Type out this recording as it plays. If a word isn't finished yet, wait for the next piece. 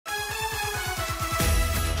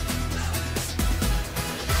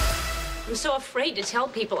I'm so afraid to tell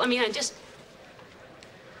people. I mean,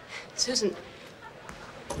 Susan,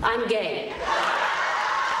 I'm gay.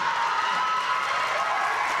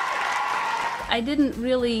 I didn't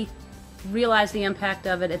really realize the impact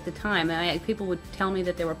of it at the time. People would tell me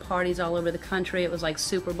that there were parties all over the country. It was like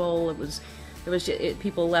Super Bowl.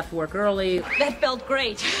 People left work early. That felt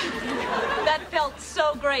great. That felt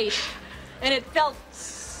so great. And it felt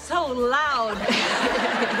so loud.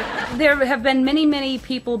 There have been many, many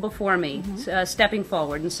people before me stepping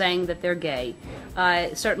forward and saying that they're gay.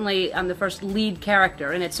 Certainly, I'm the first lead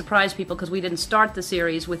character, and it surprised people because we didn't start the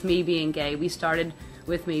series with me being gay. We started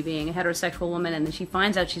with me being a heterosexual woman, and then she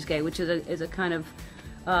finds out she's gay, which is a kind of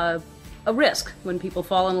a risk when people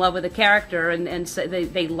fall in love with a character and say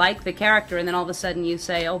they like the character, and then all of a sudden you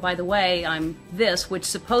say, oh, by the way, I'm this, which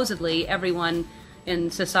supposedly everyone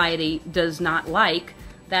in society does not like.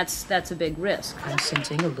 That's a big risk. I'm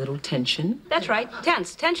sensing a little tension. That's right.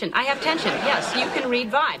 Tension. I have tension. Yes, you can read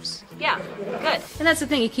vibes. Yeah, good. And that's the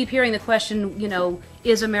thing. You keep hearing the question, you know,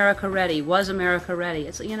 is America ready? Was America ready?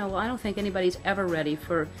 It's, you know, well, I don't think anybody's ever ready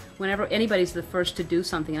for whenever anybody's the first to do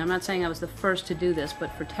something. And I'm not saying I was the first to do this, but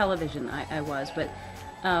for television I was. But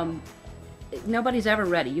nobody's ever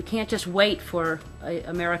ready. You can't just wait for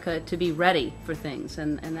America to be ready for things.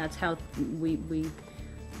 And that's how we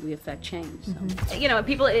affect change. So. You know,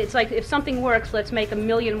 it's like, if something works, let's make a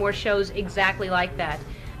million more shows exactly like that.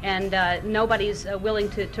 And nobody's willing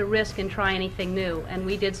to risk and try anything new. And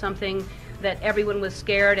we did something that everyone was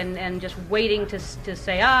scared and just waiting to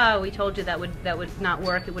say, we told you that would not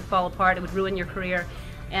work, it would fall apart, it would ruin your career.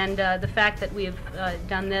 And the fact that we have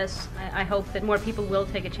done this, I hope that more people will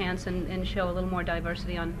take a chance and show a little more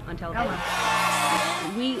diversity on television.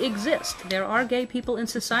 We exist. There are gay people in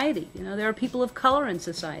society. You know, there are people of color in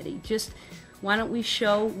society. Just why don't we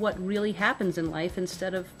show what really happens in life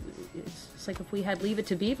instead of, it's like if we had Leave It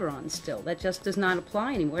to Beaver on still. That just does not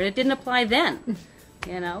apply anymore. And it didn't apply then,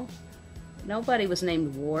 you know. Nobody was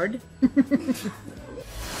named Ward.